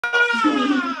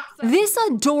This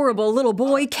adorable little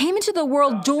boy came into the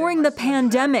world during the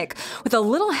pandemic with a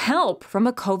little help from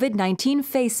a COVID-19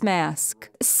 face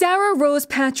mask. Sarah Rose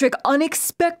Patrick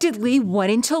unexpectedly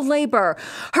went into labor.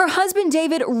 Her husband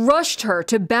David rushed her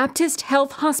to Baptist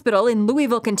Health Hospital in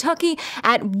Louisville, Kentucky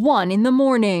at 1 in the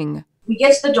morning. We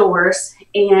get to the doors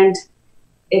and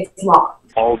it's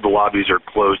locked. All the lobbies are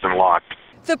closed and locked.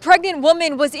 The pregnant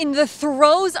woman was in the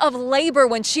throes of labor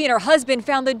when she and her husband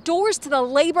found the doors to the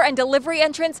labor and delivery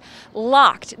entrance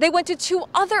locked. They went to 2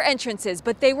 other entrances,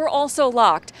 but they were also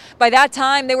locked. By that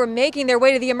time, they were making their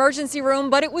way to the emergency room,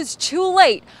 but it was too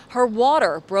late. Her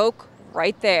water broke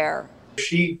right there.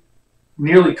 She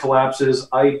nearly collapses.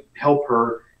 I help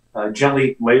her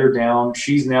gently lay her down.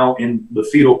 She's now in the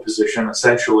fetal position,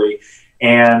 essentially,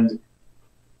 and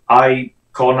I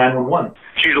call 911.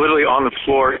 She's literally on the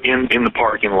floor in the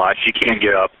parking lot. She can't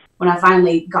get up. When I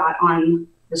finally got on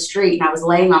the street and I was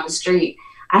laying on the street,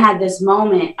 I had this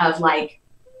moment of like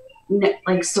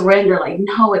surrender, like,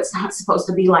 no, it's not supposed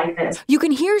to be like this. You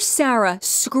can hear Sarah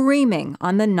screaming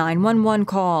on the 911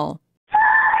 call.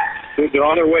 They're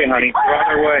on their way, honey. They're on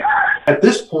their way. At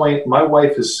this point, my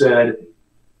wife has said,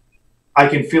 I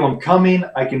can feel him coming.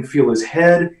 I can feel his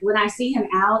head. When I see him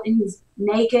out and he's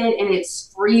naked and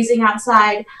it's freezing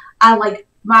outside,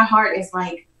 my heart is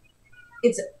like,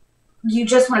 you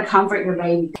just want to comfort your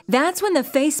baby. That's when the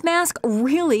face mask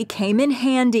really came in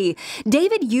handy.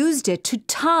 David used it to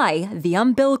tie the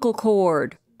umbilical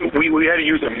cord. We had to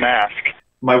use a mask.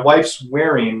 My wife's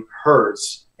wearing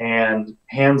hers and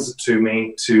hands it to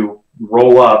me to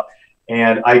roll up.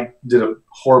 And I did a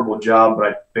horrible job, but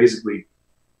I basically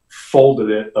folded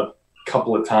it a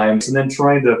couple of times and then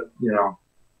trying to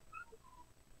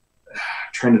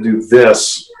do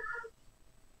this,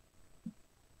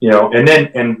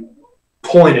 and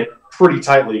pulling it pretty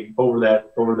tightly over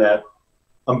that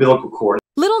umbilical cord.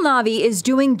 Little Navi is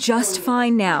doing just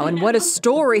fine now, and what a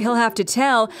story he'll have to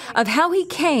tell of how he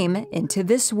came into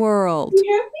this world.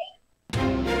 Yeah.